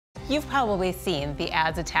You've probably seen the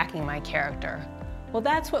ads attacking my character. Well,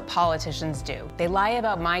 that's what politicians do. They lie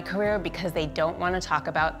about my career because they don't want to talk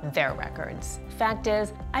about their records. Fact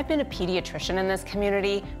is, I've been a pediatrician in this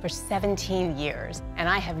community for 17 years, and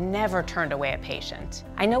I have never turned away a patient.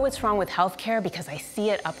 I know what's wrong with healthcare because I see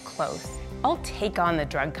it up close. I'll take on the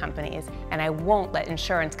drug companies, and I won't let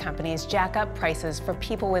insurance companies jack up prices for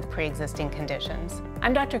people with pre-existing conditions.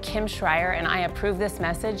 I'm Dr. Kim Schrier, and I approve this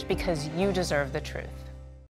message because you deserve the truth.